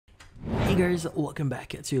Hey guys, welcome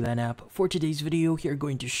back to LAN app. For today's video, we are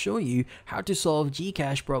going to show you how to solve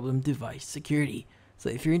GCash problem device security. So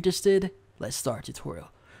if you're interested, let's start the tutorial.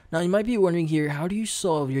 Now you might be wondering here, how do you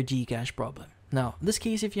solve your GCash problem? Now, in this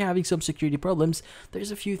case, if you're having some security problems,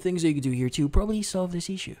 there's a few things that you can do here to probably solve this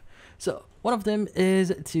issue. So one of them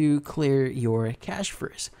is to clear your cache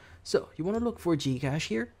first. So you want to look for GCash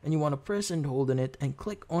here, and you want to press and hold on it and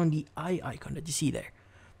click on the eye icon that you see there.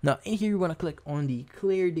 Now in here, you want to click on the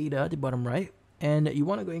clear data at the bottom right, and you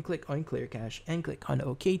want to go and click on clear cache and click on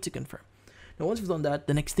OK to confirm. Now once you've done that,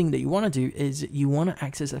 the next thing that you want to do is you want to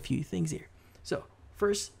access a few things here. So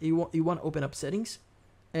first, you want to open up settings,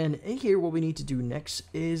 and in here what we need to do next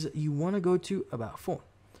is you want to go to about phone.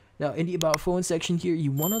 Now in the about phone section here,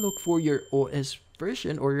 you want to look for your OS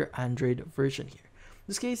version or your Android version here. In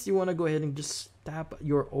this case, you want to go ahead and just tap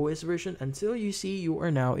your OS version until you see you are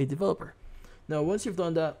now a developer. Now, once you've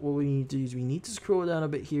done that, what we need to do is we need to scroll down a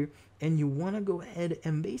bit here, and you want to go ahead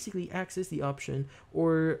and basically access the option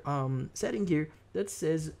or setting here that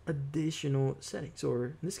says additional settings, or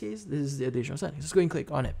in this case, this is the additional settings. Let's go and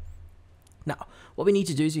click on it. Now, what we need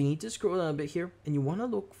to do is we need to scroll down a bit here, and you want to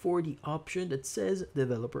look for the option that says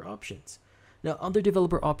developer options. Now, under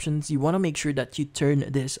developer options, you want to make sure that you turn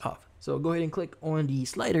this off. So go ahead and click on the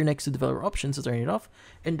slider next to developer options to turn it off,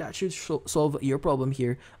 and that should solve your problem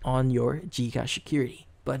here on your GCash security.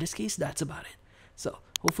 But in this case, that's about it. So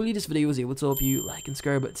hopefully this video was able to help you. Like and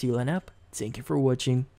subscribe to LAN app. Thank you for watching.